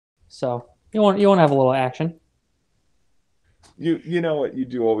So you want to have a little action, You know what? You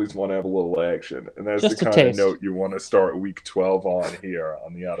do always want to have a little action, and that's the just a kind of taste. note you want to start week 12 on here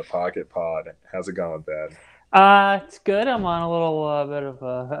on the Out of Pocket Pod. How's it going, Ben? It's good. I'm on a little bit of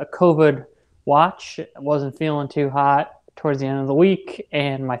a COVID watch. I wasn't feeling too hot towards the end of the week,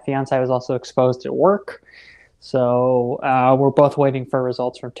 and my fiance was also exposed at work. So we're both waiting for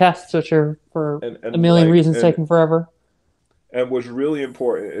results from tests, which are for And a and million like reasons and taking forever. and what's really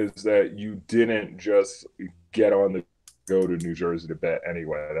important is that you didn't just get on the go to New Jersey to bet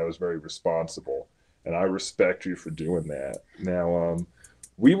anyway. That was very responsible, and I respect you for doing that. Now,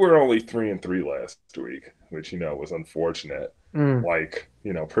 we were only 3-3 last week, which was unfortunate. Mm. Like,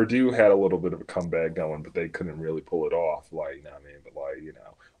 Purdue had a little bit of a comeback going, but they couldn't really pull it off. Like, but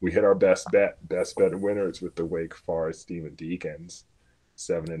we hit our best bet winners with the Wake Forest Demon Deacons,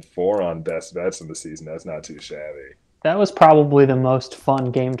 7-4 on best bets in the season. That's not too shabby. That was probably the most fun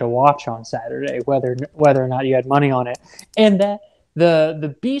game to watch on Saturday, whether or not you had money on it. And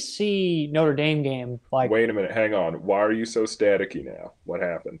the BC Notre Dame game, like Wait a minute, hang on. Why are you so staticky now? What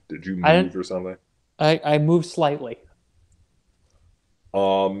happened? Did you I didn't, move or something? I moved slightly.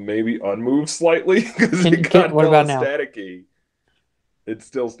 Maybe unmoved slightly because Can it can got what about hella now? staticky. It's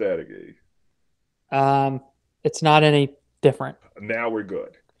still staticky. Um, it's not any different. Now we're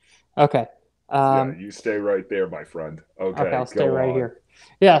good. Okay. Yeah, Um, you stay right there, my friend. okay, Okay, I'll stay go right on. here.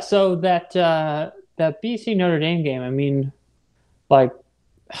 Yeah. So that BC Notre Dame game, I mean, like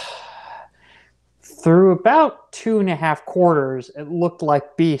through about 2.5 quarters, it looked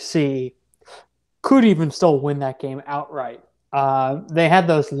like BC could even still win that game outright. They had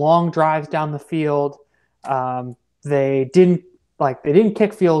those long drives down the field. Um, they didn't they didn't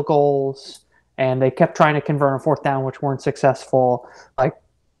kick field goals, and they kept trying to convert on fourth down, which weren't successful.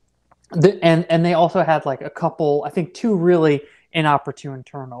 And they also had like a couple, I think two really inopportune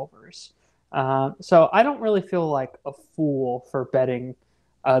turnovers. So I don't really feel like a fool for betting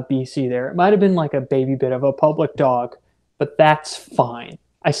BC there. It might have been like a baby bit of a public dog, but that's fine.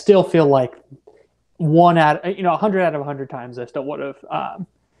 I still feel like 100 out of 100 times I still would have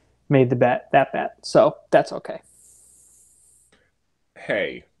made that bet. So that's okay.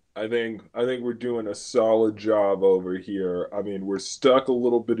 Hey, I think we're doing a solid job over here. I mean, we're stuck a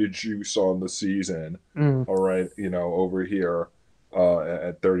little bit of juice on the season. Mm. All right, over here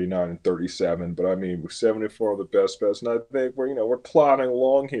at 39 and 37, but I mean, we're 74 of the best bets, and I think we're plodding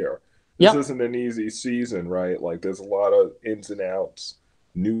along here. This Yep. isn't an easy season, right? Like there's a lot of ins and outs.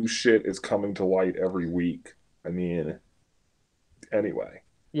 New shit is coming to light every week. I mean, anyway.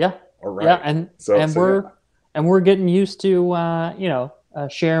 Yeah. All Yeah. right. And So and so yeah. we're getting used to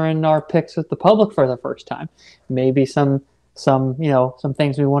sharing our picks with the public for the first time. Maybe some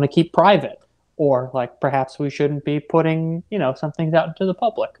things we want to keep private, or like perhaps we shouldn't be putting some things out into the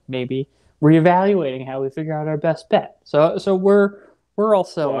public. Maybe reevaluating how we figure out our best bet. So we're Well, I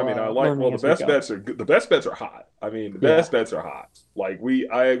also mean, learning the as we best go. bets are good. The best bets are hot. I mean, the Yeah. best bets are hot. Like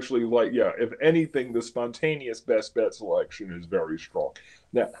I actually like, yeah, if anything, the spontaneous best bet selection is very strong.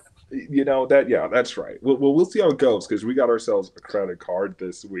 Now, yeah, that's right. We'll see how it goes because we got ourselves a credit card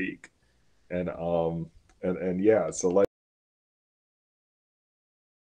this week, and yeah, so